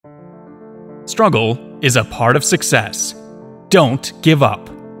Struggle is a part of success. Don't give up.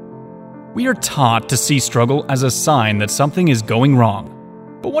 We are taught to see struggle as a sign that something is going wrong.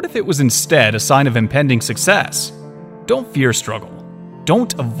 But what if it was instead a sign of impending success? Don't fear struggle.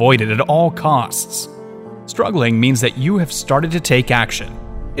 Don't avoid it at all costs. Struggling means that you have started to take action.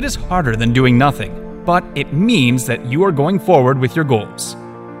 It is harder than doing nothing, but it means that you are going forward with your goals.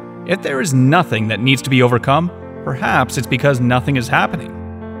 If there is nothing that needs to be overcome, perhaps it's because nothing is happening.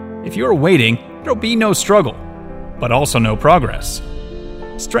 If you are waiting, there'll be no struggle, but also no progress.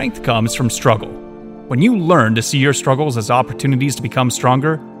 Strength comes from struggle. When you learn to see your struggles as opportunities to become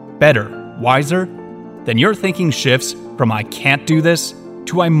stronger, better, wiser, then your thinking shifts from "I can't do this"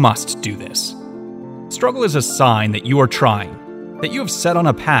 to "I must do this." Struggle is a sign that you are trying, that you have set on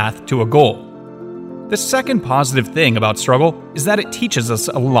a path to a goal. The second positive thing about struggle is that it teaches us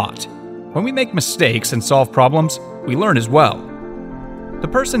a lot. When we make mistakes and solve problems, we learn as well. The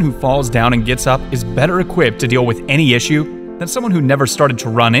person who falls down and gets up is better equipped to deal with any issue than someone who never started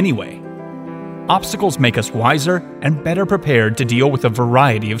to run anyway. Obstacles make us wiser and better prepared to deal with a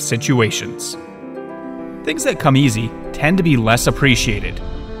variety of situations. Things that come easy tend to be less appreciated.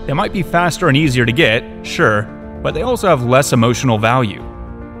 They might be faster and easier to get, sure, but they also have less emotional value.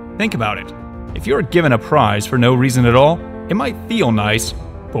 Think about it. If you're given a prize for no reason at all, it might feel nice,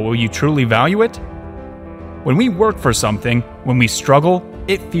 but will you truly value it? When we work for something, when we struggle,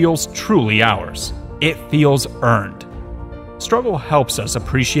 it feels truly ours. It feels earned. Struggle helps us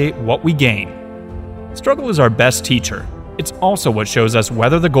appreciate what we gain. Struggle is our best teacher. It's also what shows us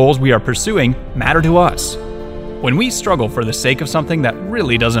whether the goals we are pursuing matter to us. When we struggle for the sake of something that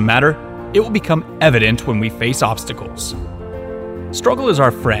really doesn't matter, it will become evident when we face obstacles. Struggle is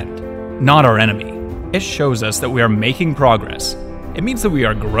our friend, not our enemy. It shows us that we are making progress. It means that we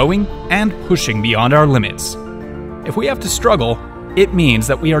are growing and pushing beyond our limits. If we have to struggle, it means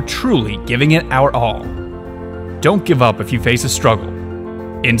that we are truly giving it our all. Don't give up if you face a struggle.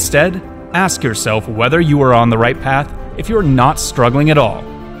 Instead, ask yourself whether you are on the right path if you are not struggling at all.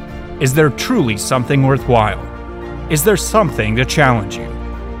 Is there truly something worthwhile? Is there something to challenge you?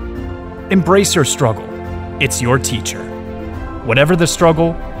 Embrace your struggle. It's your teacher. Whatever the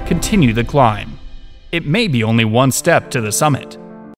struggle, continue the climb. It may be only one step to the summit.